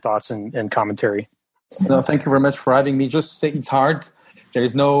appreciate your thoughts and commentary. No, thank you very much for having me. Just say it's hard. There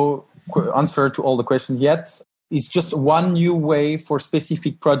is no answer to all the questions yet. It's just one new way for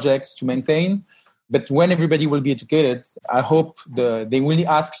specific projects to maintain. But when everybody will be educated, I hope they will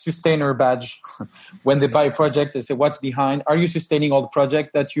ask sustainer badge when they buy a project. They say, what's behind? Are you sustaining all the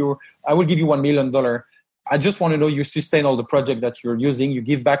project that I will give you $1 million. I just want to know you sustain all the project that you're using. You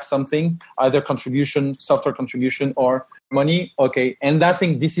give back something, either contribution, software contribution, or money. Okay. And I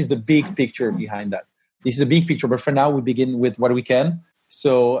think this is the big picture behind that. This is a big picture. But for now, we begin with what we can.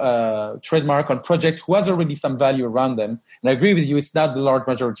 So trademark on project who has already some value around them. And I agree with you, it's not the large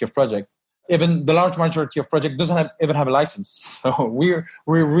majority of project. Even the large majority of project doesn't even have a license. So we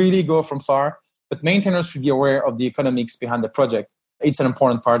really go from far. But maintainers should be aware of the economics behind the project. It's an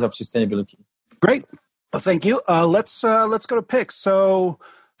important part of sustainability. Great. Well, thank you. Let's go to picks. So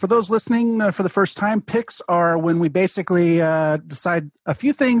for those listening for the first time, picks are when we basically decide a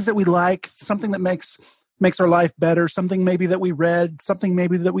few things that we like, something that makes our life better, something maybe that we read, something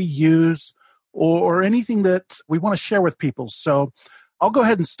maybe that we use, or anything that we want to share with people. So I'll go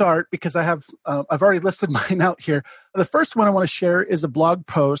ahead and start because I've already listed mine out here. The first one I want to share is a blog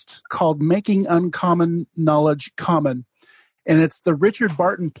post called Making Uncommon Knowledge Common. And it's the Richard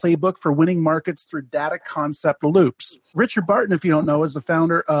Barton playbook for winning markets through data concept loops. Richard Barton, if you don't know, is the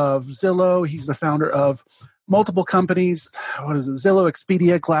founder of Zillow. He's the founder of multiple companies. What is it? Zillow,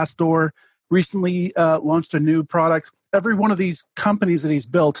 Expedia, Glassdoor. Recently launched a new product. Every one of these companies that he's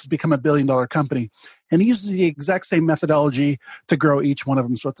built has become $1 billion company. And he uses the exact same methodology to grow each one of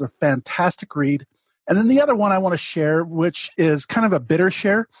them. So it's a fantastic read. And then the other one I want to share, which is kind of a bitter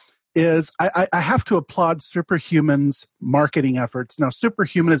share, is I have to applaud Superhuman's marketing efforts. Now,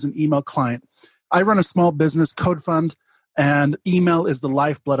 Superhuman is an email client. I run a small business, CodeFund, and email is the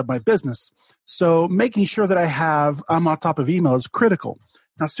lifeblood of my business. So making sure that I'm on top of email is critical.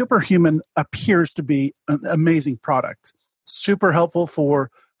 Now, Superhuman appears to be an amazing product, super helpful for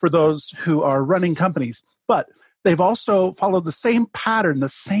those who are running companies. But they've also followed the same pattern, the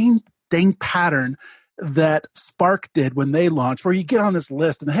same dang pattern that Spark did when they launched, where you get on this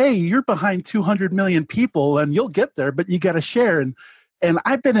list and, hey, you're behind 200 million people and you'll get there, but you got to share. And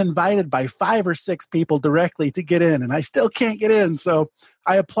I've been invited by 5 or 6 people directly to get in, and I still can't get in. So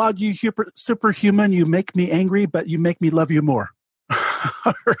I applaud you, Superhuman. You make me angry, but you make me love you more.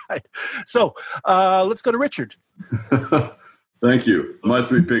 All right. So let's go to Richard. Thank you. My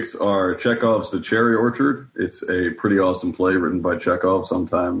 3 picks are Chekhov's The Cherry Orchard. It's a pretty awesome play written by Chekhov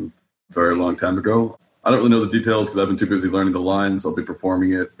sometime a very long time ago. I don't really know the details because I've been too busy learning the lines. I'll be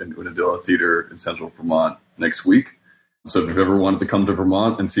performing it in Unadilla Theater in Central Vermont next week. So if you've ever wanted to come to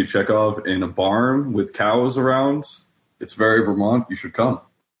Vermont and see Chekhov in a barn with cows around, it's very Vermont. You should come.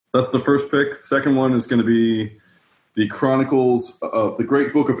 That's the first pick. The second one is going to be The Chronicles of the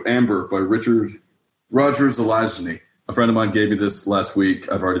Great Book of Amber by Roger Zelazny. A friend of mine gave me this last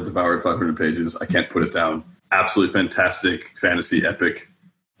week. I've already devoured 500 pages. I can't put it down. Absolutely fantastic fantasy epic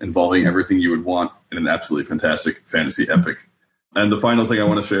involving everything you would want in an absolutely fantastic fantasy epic. And the final thing I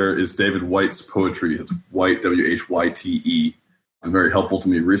want to share is David Whyte's poetry. It's Whyte, Whyte. Been very helpful to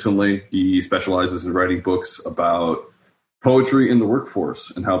me recently. He specializes in writing books about poetry in the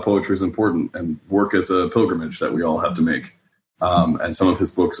workforce and how poetry is important and work as a pilgrimage that we all have to make. And some of his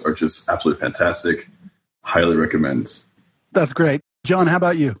books are just absolutely fantastic. Highly recommend. That's great. John, how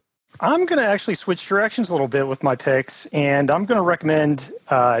about you? I'm going to actually switch directions a little bit with my picks, and I'm going to recommend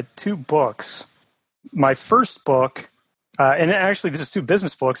 2 books. My first book, and actually this is 2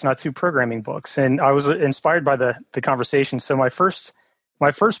 business books, not 2 programming books, and I was inspired by the conversation. So my first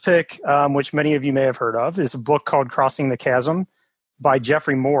pick, which many of you may have heard of, is a book called Crossing the Chasm by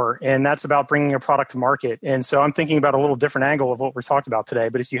Jeffrey Moore, and that's about bringing a product to market. And so I'm thinking about a little different angle of what we're talking about today.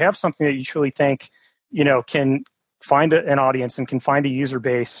 But if you have something that you truly think, can find an audience and can find a user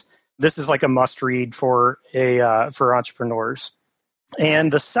base, this is like a must read for entrepreneurs.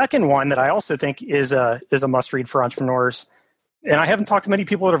 And the second one that I also think is a must read for entrepreneurs, and I haven't talked to many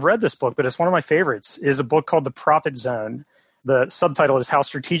people that have read this book, but it's one of my favorites, is a book called The Profit Zone. The subtitle is How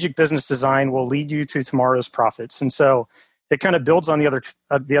Strategic Business Design Will Lead You to Tomorrow's Profits. And so it kind of builds on the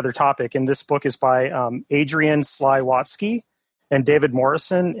other topic. And this book is by Adrian Slywatsky and David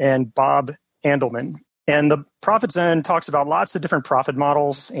Morrison and Bob Andelman. And the Profit Zone talks about lots of different profit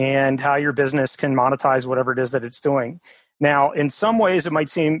models and how your business can monetize whatever it is that it's doing. Now, in some ways, it might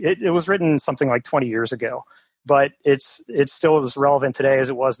seem it was written something like 20 years ago, but it's still as relevant today as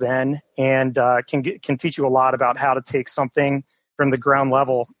it was then, and can teach you a lot about how to take something from the ground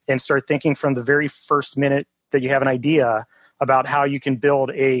level and start thinking from the very first minute that you have an idea about how you can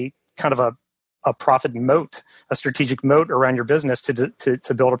build a kind of a profit moat, a strategic moat around your business to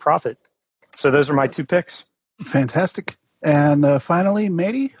build a profit. So those are my two picks. Fantastic. And finally,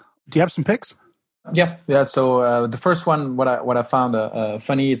 Mehdi, do you have some picks? Yeah. So the first one, what I found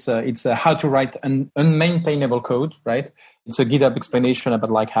funny, it's how to write an unmaintainable code, right? It's a GitHub explanation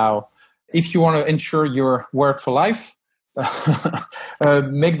about like how if you want to ensure your work for life,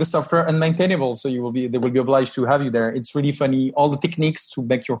 make the software unmaintainable. So they will be obliged to have you there. It's really funny, all the techniques to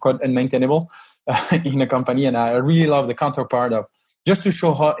make your code unmaintainable in a company. And I really love the counterpart of just to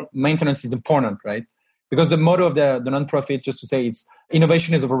show how maintenance is important, right? Because the motto of the nonprofit, just to say, it's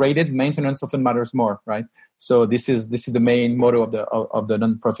innovation is overrated, maintenance often matters more, right? So this is the main motto of the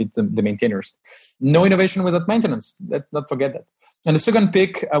nonprofit, the maintainers. No innovation without maintenance. Let's not forget that. And the second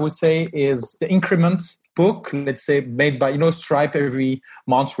pick, I would say, is the Increment book, let's say, made by, Stripe every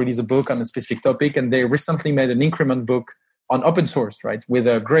month release a book on a specific topic. And they recently made an Increment book on open source, right? With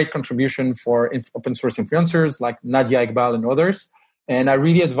a great contribution for open source influencers like Nadia Iqbal and others. And I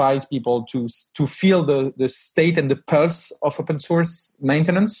really advise people to feel the state and the pulse of open source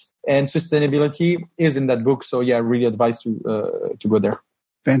maintenance, and sustainability is in that book. So yeah, I really advise to go there.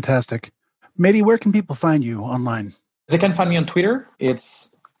 Fantastic. Mehdi, where can people find you online? They can find me on Twitter.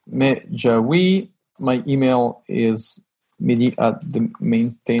 It's Mehjaoui. My email is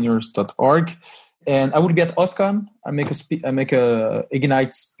mehdi@themaintainers.org. And I will be at OSCON. I make a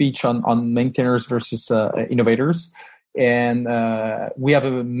Ignite speech on maintainers versus innovators. And we have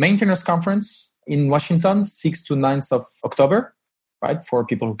a maintainers conference in Washington, 6th to 9th of October, right? For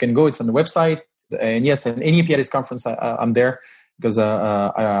people who can go, it's on the website. And yes, and any API Days conference, I'm there because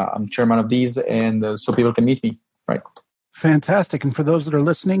I'm chairman of these, and so people can meet me, right? Fantastic. And for those that are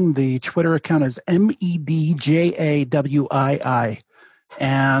listening, the Twitter account is MEDJAWII.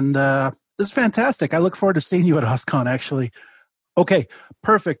 And this is fantastic. I look forward to seeing you at OSCON, actually. Okay,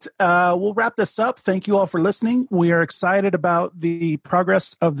 perfect. We'll wrap this up. Thank you all for listening. We are excited about the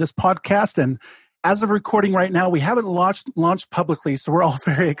progress of this podcast. And as of recording right now, we haven't launched publicly, so we're all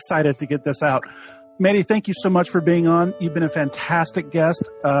very excited to get this out. Mehdi, thank you so much for being on. You've been a fantastic guest.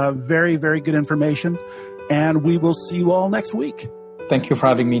 Very, very good information. And we will see you all next week. Thank you for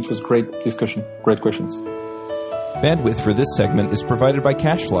having me. It was great discussion. Great questions. Bandwidth for this segment is provided by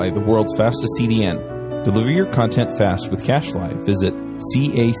CacheFly, the world's fastest CDN. Deliver your content fast with CacheFly. Visit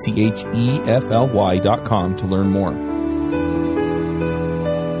CACHEFLY.com to learn more.